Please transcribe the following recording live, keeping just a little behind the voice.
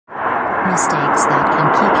mistakes that can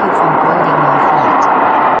keep you from boarding your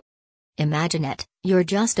flight. Imagine it, you're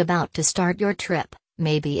just about to start your trip,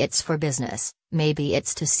 maybe it's for business, maybe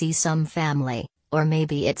it's to see some family, or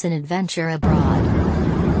maybe it's an adventure abroad.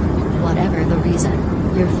 Whatever the reason,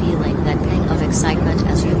 you're feeling that pang of excitement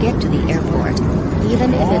as you get to the airport.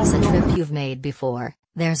 Even if it's a trip you've made before,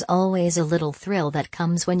 there's always a little thrill that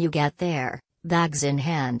comes when you get there, bags in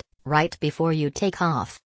hand, right before you take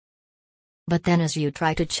off. But then as you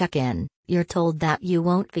try to check in, you're told that you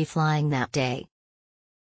won't be flying that day.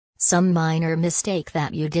 Some minor mistake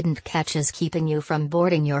that you didn't catch is keeping you from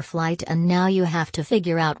boarding your flight, and now you have to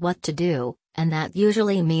figure out what to do, and that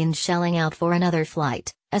usually means shelling out for another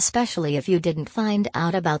flight, especially if you didn't find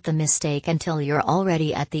out about the mistake until you're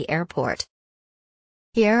already at the airport.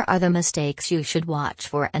 Here are the mistakes you should watch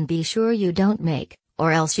for and be sure you don't make,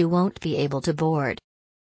 or else you won't be able to board.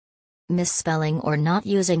 Misspelling or not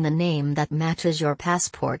using the name that matches your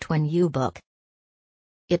passport when you book.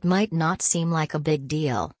 It might not seem like a big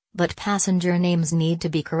deal, but passenger names need to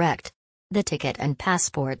be correct. The ticket and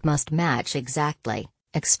passport must match exactly,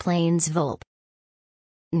 explains Volpe.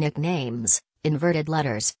 Nicknames, inverted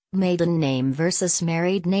letters, maiden name versus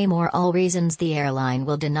married name, or all reasons the airline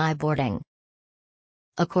will deny boarding.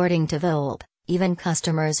 According to Volpe, even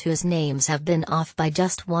customers whose names have been off by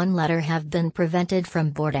just one letter have been prevented from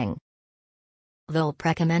boarding. Volpe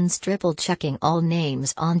recommends triple checking all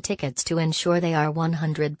names on tickets to ensure they are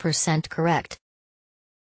 100% correct.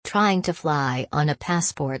 Trying to fly on a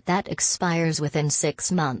passport that expires within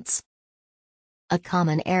 6 months. A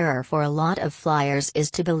common error for a lot of flyers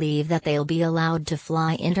is to believe that they'll be allowed to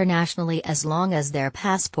fly internationally as long as their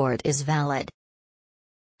passport is valid.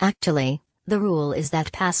 Actually, the rule is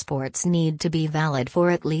that passports need to be valid for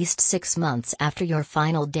at least 6 months after your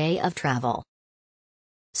final day of travel.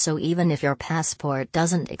 So even if your passport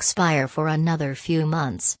doesn't expire for another few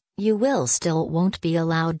months, you still won't be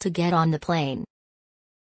allowed to get on the plane.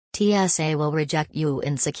 TSA will reject you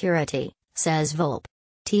in security, says Volpe.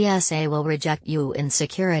 TSA will reject you in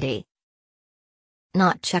security.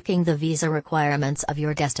 Not checking the visa requirements of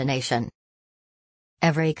your destination.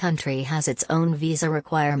 Every country has its own visa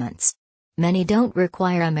requirements. Many don't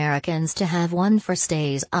require Americans to have one for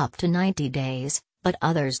stays up to 90 days, but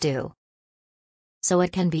others do. So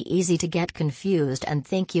it can be easy to get confused and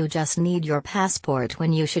think you just need your passport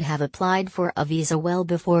when you should have applied for a visa well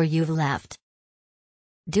before you've left.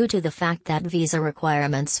 Due to the fact that visa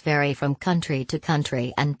requirements vary from country to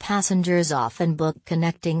country and passengers often book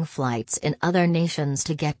connecting flights in other nations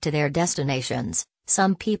to get to their destinations,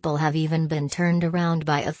 some people have even been turned around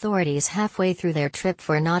by authorities halfway through their trip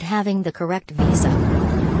for not having the correct visa.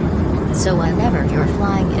 So whenever you're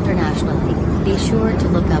flying internationally, be sure to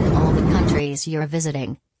look up all the countries you're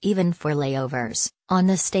visiting, even for layovers, on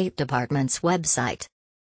the State Department's website.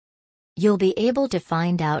 You'll be able to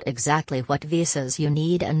find out exactly what visas you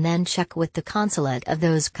need and then check with the consulate of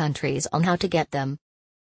those countries on how to get them.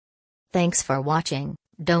 Thanks for watching.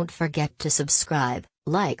 Don't forget to subscribe,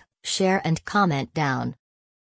 like, share and comment down.